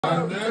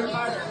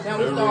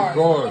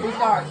Who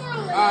starts?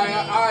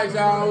 Alright,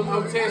 y'all.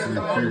 I'm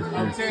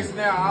testing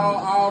out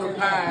all the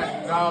pies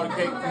and all the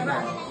cake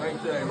tonight. Make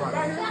sure they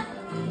right.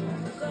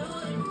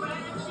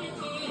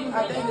 I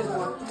think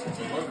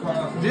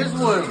this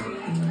one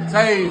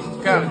tastes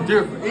kind of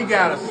different. It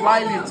got a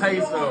slightly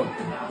taste of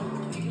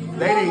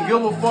they didn't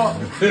give a fuck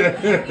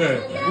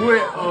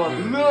with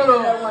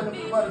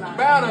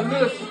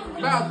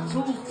about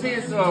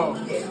 2/10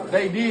 of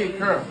they did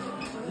curl.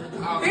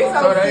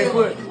 So they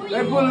put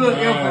a little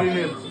effort in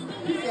this.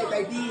 He said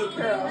they did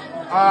curl.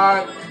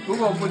 Alright, we're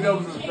gonna put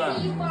those to the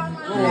side.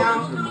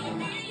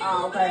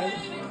 Okay.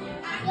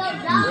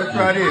 Let's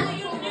try this.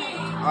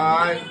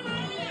 Alright.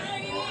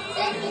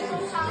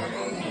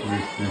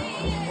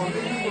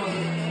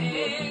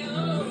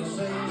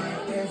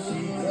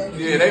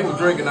 Yeah, they was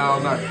drinking all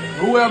night.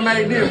 Whoever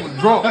made this was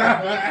drunk.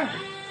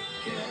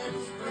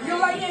 You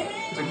like it?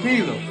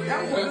 Tequila. That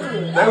was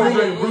good. They was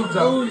drinking blue top.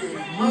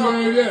 Who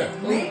made that?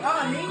 Me made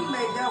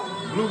that one.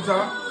 Blue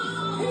top.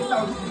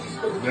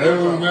 They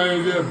was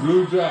made that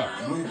blue top.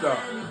 Blue top.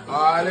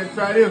 Alright, let's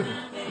try this one.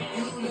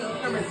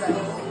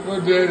 What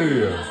that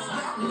is?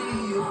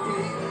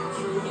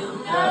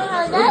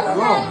 That's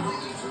wrong.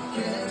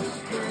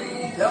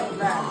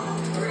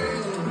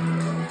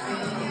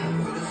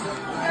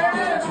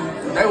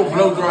 They were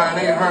blow drying.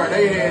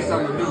 They had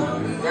something to do.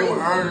 They were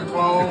earning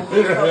clothes.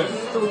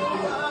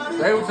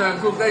 They were trying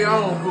to cook their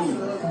own food.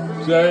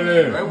 Say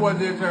that. They wasn't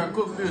there trying to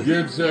cook this.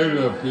 Get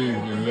Shayla a piece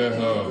and let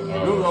her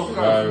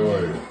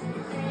evaluate it.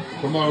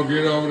 Come on,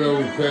 get over there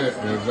with Pat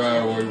and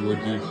evaluate what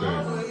you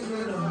think.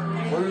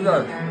 What is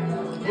that?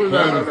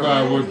 Clarify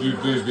what you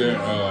think that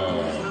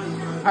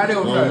how they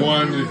was from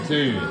 1 to 10.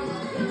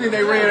 You think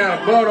they ran out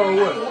of butter or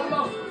what?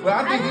 Well, I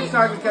think this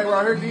chocolate cake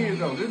right here did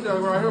though. This is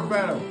right here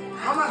better.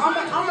 I'm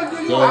gonna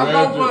give you. So I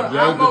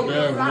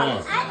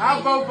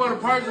vote for the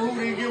person who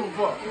didn't give a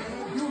fuck.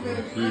 I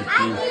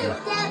think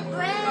that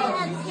bread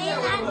and 10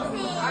 out of 10.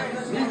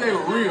 These they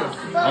were real.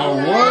 But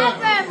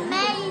whoever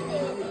made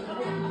it,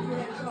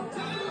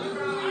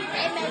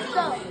 they messed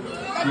up.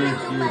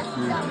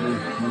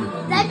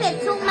 They put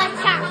too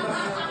much out.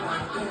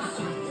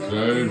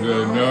 They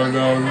said,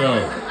 no.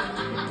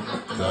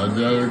 So I'm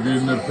just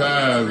getting the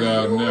pies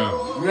out now.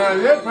 Yeah,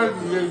 that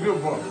person didn't give a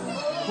fuck.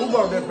 Who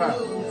bought that pie?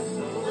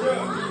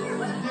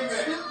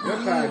 That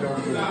pie don't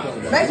give a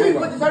fuck. Make sure you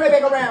turn it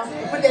back around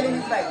and put that in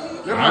his face.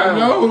 I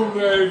know who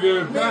made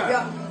that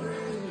pie.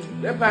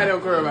 That pie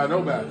don't care about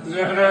nobody. I'm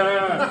gonna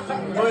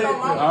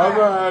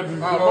have to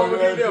throw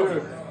that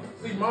shit.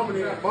 See, mama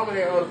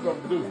had other stuff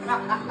to do.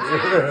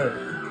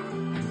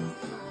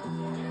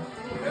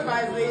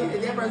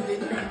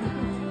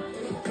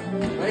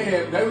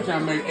 They were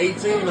trying to make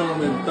 18 of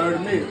them in 30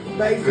 minutes.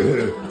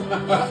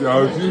 Yo,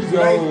 she so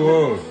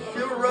was. She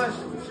was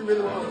rushing. She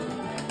really was.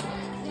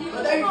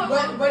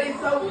 But it's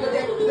so good.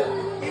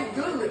 It's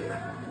good.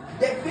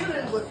 That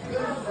feeling was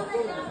good for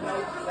food.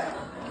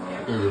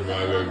 Think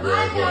about that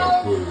grandpa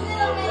put it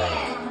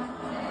around.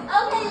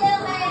 Okay,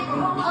 little man.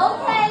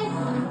 Okay.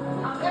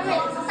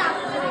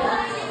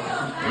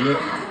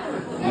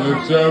 Look,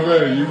 Chubby,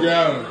 you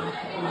got it.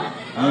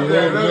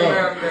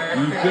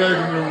 You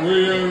taking the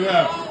wheels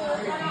out.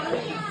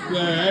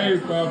 Say, hey,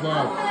 Papa.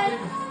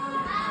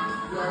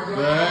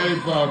 Say, hey,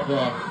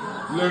 Papa.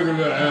 Look at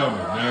little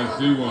Emma. Now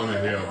she want to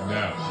help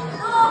now.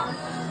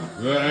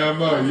 Little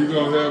Emma, you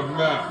going to help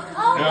now?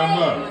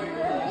 Emma.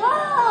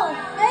 Whoa,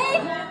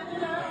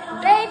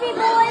 baby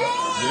boy.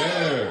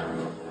 Yeah.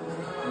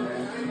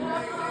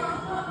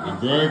 The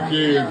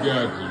grandkids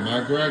got you. My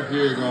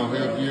grandkids going to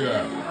help you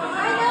out. I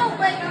know,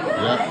 but...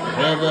 Yeah,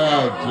 help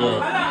out,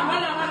 Chuck.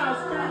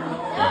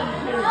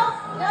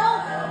 No.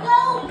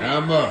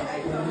 Emma.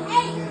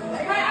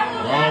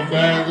 Don't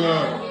bag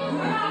up.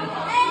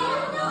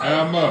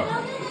 Emma.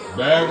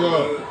 Bag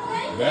up.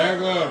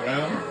 Bag up,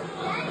 Emma.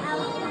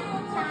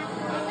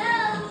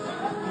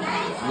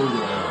 Look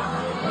at Emma.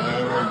 I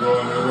ain't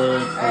going nowhere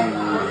in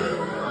school.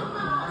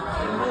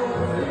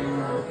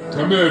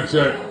 Come here,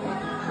 Chuck.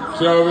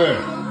 Show me.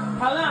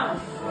 Hello.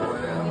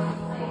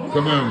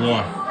 Come here,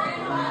 boy.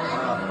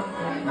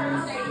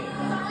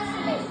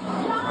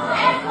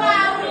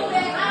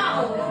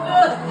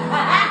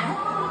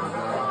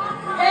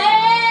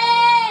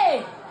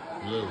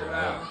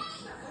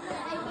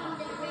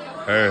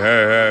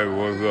 Hey,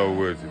 what's up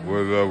with you?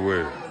 What's up with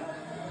you?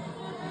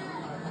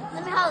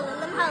 Let me hold it.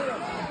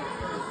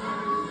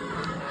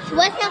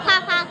 What's up,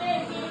 Papa?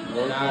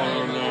 What's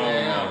going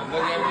on?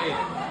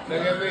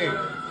 Look at me.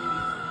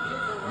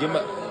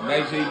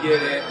 Make sure you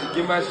get it.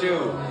 Get my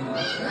shoe.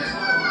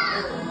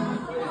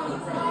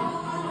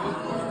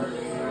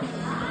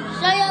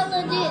 Show your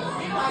legit.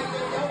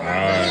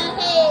 Alright.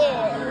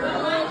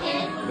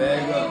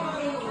 Bag up.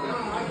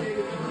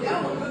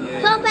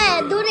 Papa,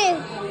 do this.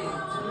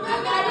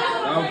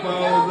 Don't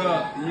fold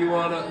up. You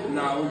wanna?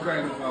 Nah, we'll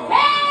crank the phone.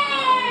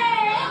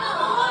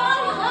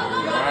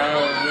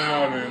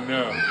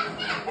 Now,